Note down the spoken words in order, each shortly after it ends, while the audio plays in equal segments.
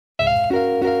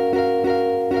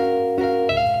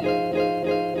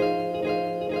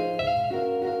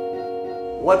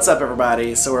What's up,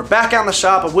 everybody? So we're back out in the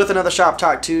shop with another Shop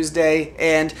Talk Tuesday,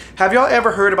 and have y'all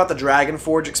ever heard about the Dragon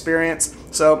Forge experience?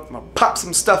 So I'm gonna pop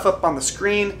some stuff up on the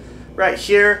screen right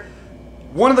here.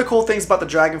 One of the cool things about the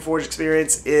Dragon Forge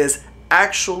experience is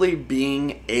actually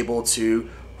being able to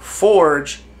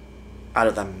forge out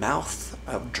of the mouth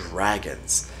of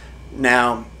dragons.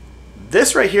 Now,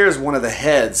 this right here is one of the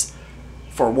heads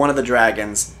for one of the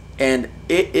dragons, and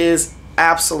it is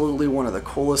absolutely one of the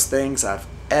coolest things I've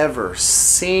ever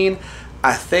seen.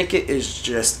 I think it is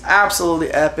just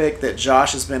absolutely epic that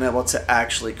Josh has been able to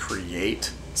actually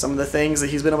create some of the things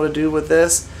that he's been able to do with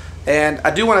this. And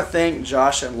I do want to thank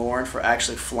Josh and Lauren for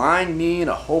actually flying me and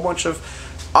a whole bunch of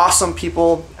awesome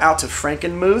people out to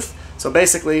Frankenmuth. So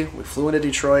basically, we flew into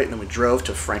Detroit and then we drove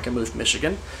to Frankenmuth,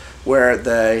 Michigan, where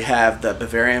they have the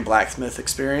Bavarian blacksmith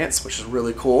experience, which is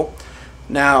really cool.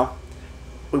 Now,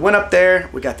 we went up there,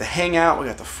 we got to hang out, we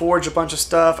got to forge a bunch of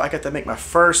stuff. I got to make my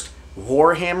first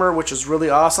Warhammer, which was really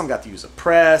awesome. Got to use a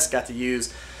press, got to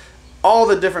use all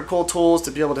the different cool tools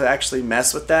to be able to actually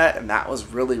mess with that, and that was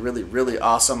really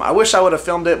awesome. I wish I would have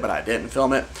filmed it, but I didn't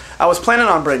film it. I was planning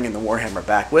on bringing the Warhammer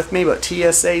back with me, but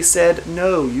TSA said,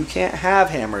 no, you can't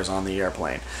have hammers on the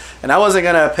airplane. And I wasn't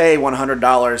going to pay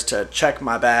 $100 to check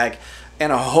my bag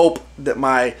and hope that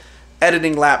my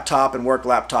editing laptop and work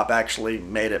laptop actually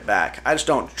made it back. I just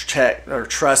don't check or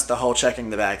trust the whole checking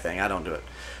the bag thing. I don't do it.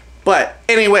 But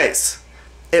anyways,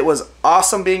 it was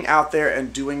awesome being out there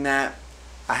and doing that.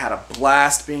 I had a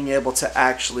blast being able to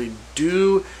actually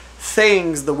do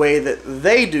things the way that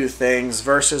they do things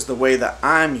versus the way that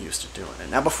I'm used to doing it.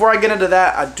 Now, before I get into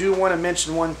that, I do want to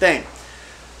mention one thing.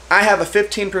 I have a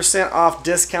 15% off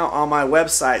discount on my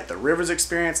website,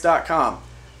 theriversexperience.com,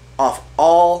 off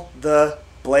all the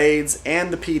blades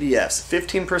and the PDFs,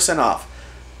 15% off.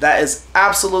 That is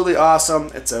absolutely awesome.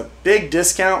 It's a big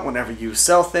discount. Whenever you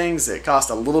sell things that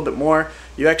cost a little bit more,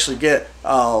 you actually get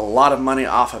a lot of money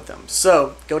off of them.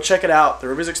 So go check it out,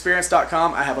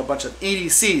 theriversexperience.com. I have a bunch of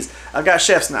EDCs. I've got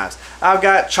chef's knives. I've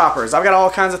got choppers. I've got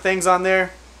all kinds of things on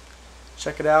there.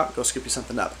 Check it out. Go scoop you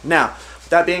something up. Now, with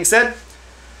that being said,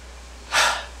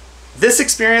 this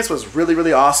experience was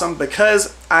really awesome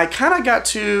because I kind of got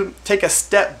to take a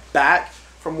step back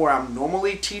from where I'm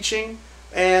normally teaching.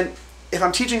 And if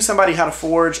I'm teaching somebody how to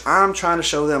forge, I'm trying to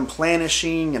show them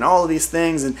planishing and all of these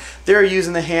things, and they're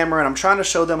using the hammer, and I'm trying to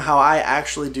show them how I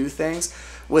actually do things.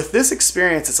 With this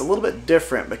experience, it's a little bit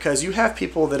different because you have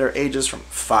people that are ages from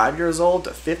 5 years old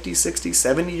to 50, 60,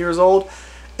 70 years old,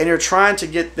 and you're trying to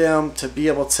get them to be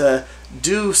able to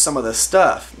do some of this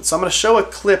stuff. So I'm going to show a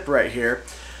clip right here.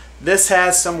 This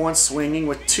has someone swinging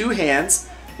with two hands,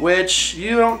 which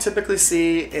you don't typically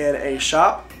see in a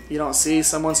shop. You don't see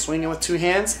someone swinging with two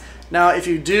hands. Now, if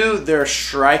you do, they're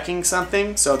striking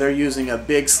something. So they're using a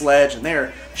big sledge and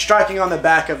they're striking on the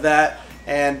back of that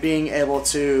and being able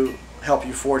to help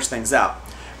you forge things out.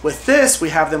 With this, we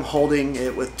have them holding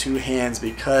it with two hands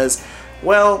because,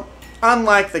 well,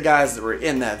 unlike the guys that were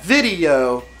in that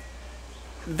video,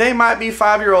 they might be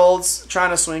 5-year-olds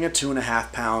trying to swing a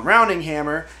 2.5-pound rounding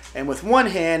hammer, and with one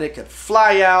hand it could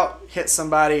fly out, hit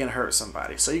somebody, and hurt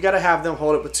somebody. So you got to have them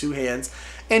hold it with two hands,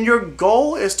 and your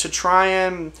goal is to try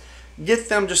and get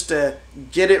them just to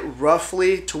get it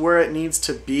roughly to where it needs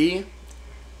to be,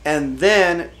 and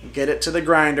then get it to the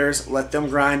grinders, let them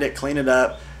grind it, clean it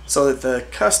up, so that the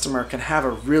customer can have a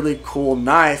really cool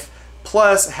knife,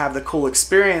 plus have the cool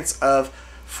experience of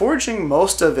forging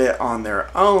most of it on their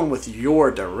own with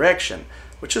your direction,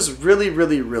 which is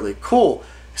really cool,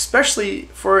 especially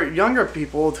for younger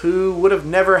people who would have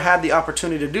never had the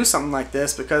opportunity to do something like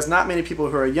this, because not many people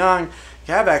who are young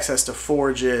have access to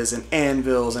forges and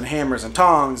anvils and hammers and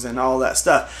tongs and all that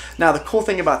stuff. Now, the cool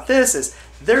thing about this is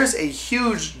there's a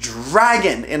huge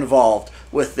dragon involved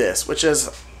with this, which is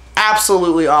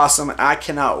absolutely awesome, and I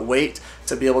cannot wait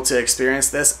to be able to experience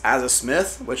this as a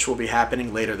smith, which will be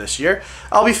happening later this year.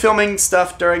 I'll be filming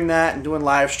stuff during that and doing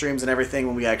live streams and everything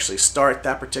when we actually start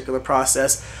that particular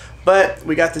process. But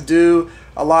we got to do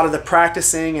a lot of the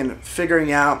practicing and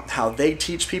figuring out how they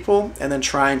teach people and then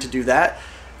trying to do that.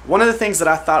 One of the things that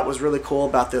I thought was really cool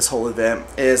about this whole event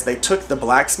is they took the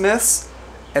blacksmiths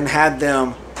and had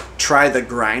them try the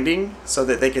grinding so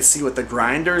that they could see what the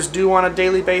grinders do on a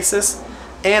daily basis.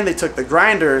 And they took the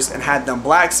grinders and had them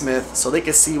blacksmith so they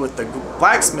could see what the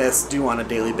blacksmiths do on a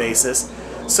daily basis.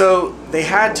 So they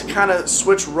had to kind of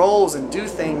switch roles and do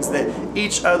things that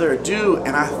each other do,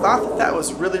 and I thought that that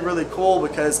was really cool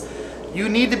because you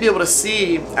need to be able to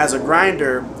see as a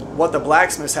grinder what the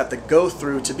blacksmiths have to go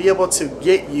through to be able to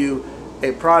get you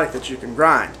a product that you can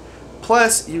grind.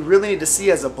 Plus, you really need to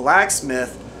see as a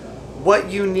blacksmith what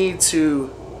you need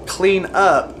to clean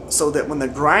up so that when the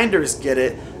grinders get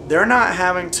it, they're not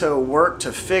having to work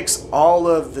to fix all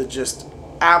of the just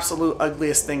absolute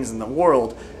ugliest things in the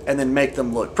world and then make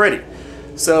them look pretty.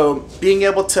 So being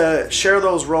able to share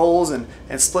those roles and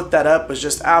split that up was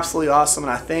just absolutely awesome,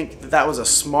 and I think that was a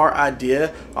smart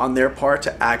idea on their part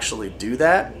to actually do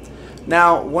that.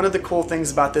 Now, one of the cool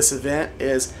things about this event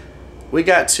is we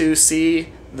got to see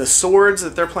the swords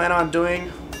that they're planning on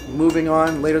doing, moving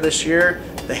on later this year,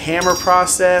 the hammer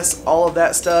process, all of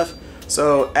that stuff.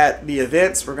 So at the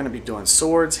events, we're going to be doing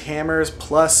swords, hammers,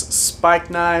 plus spike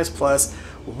knives, plus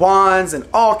wands, and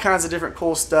all kinds of different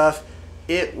cool stuff.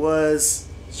 It was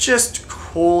just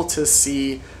cool to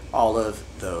see all of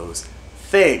those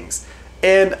things.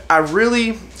 And I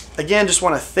really, again, just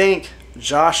want to thank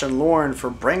Josh and Lauren for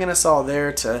bringing us all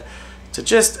there to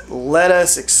just let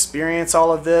us experience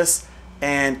all of this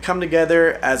and come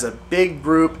together as a big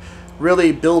group,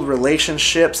 really build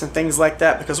relationships and things like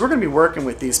that, because we're going to be working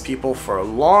with these people for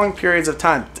long periods of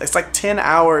time. It's like 10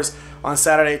 hours on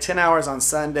Saturday, 10 hours on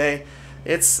Sunday.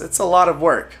 It's a lot of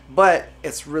work, but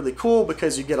it's really cool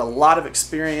because you get a lot of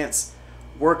experience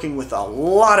working with a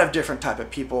lot of different type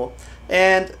of people.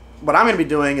 And what I'm going to be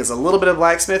doing is a little bit of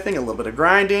blacksmithing, a little bit of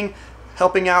grinding,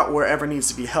 helping out wherever needs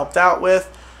to be helped out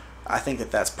with. I think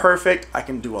that that's perfect. I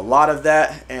can do a lot of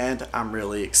that, and I'm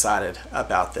really excited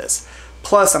about this.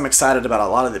 Plus, I'm excited about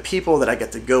a lot of the people that I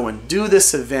get to go and do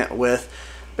this event with,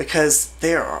 because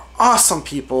they are awesome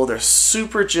people. They're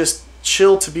super just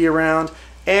chill to be around,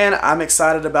 and I'm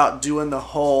excited about doing the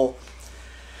whole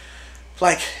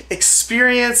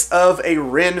experience of a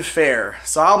Ren fair.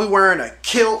 So I'll be wearing a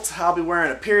kilt, I'll be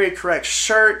wearing a period correct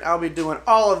shirt, I'll be doing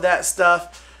all of that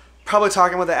stuff, probably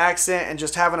talking with an accent and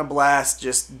just having a blast,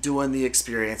 just doing the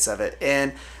experience of it.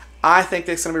 And I think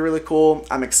it's going to be really cool.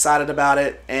 I'm excited about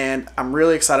it, and I'm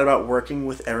really excited about working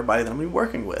with everybody that I'm going to be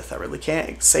working with. I really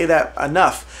can't say that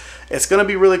enough. It's going to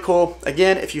be really cool.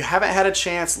 Again, if you haven't had a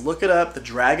chance, look it up, the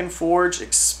Dragon Forge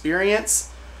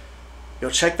experience. Go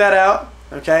check that out,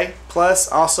 okay?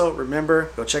 Plus, also,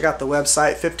 remember, go check out the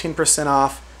website, 15%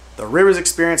 off,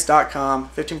 theriversexperience.com,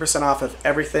 15% off of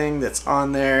everything that's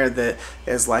on there that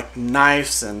is like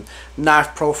knives and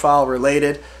knife profile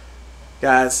related.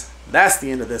 Guys, that's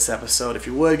the end of this episode. If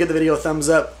you would, give the video a thumbs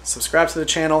up, subscribe to the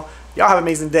channel. Y'all have an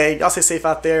amazing day. Y'all stay safe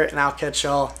out there, and I'll catch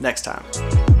y'all next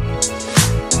time.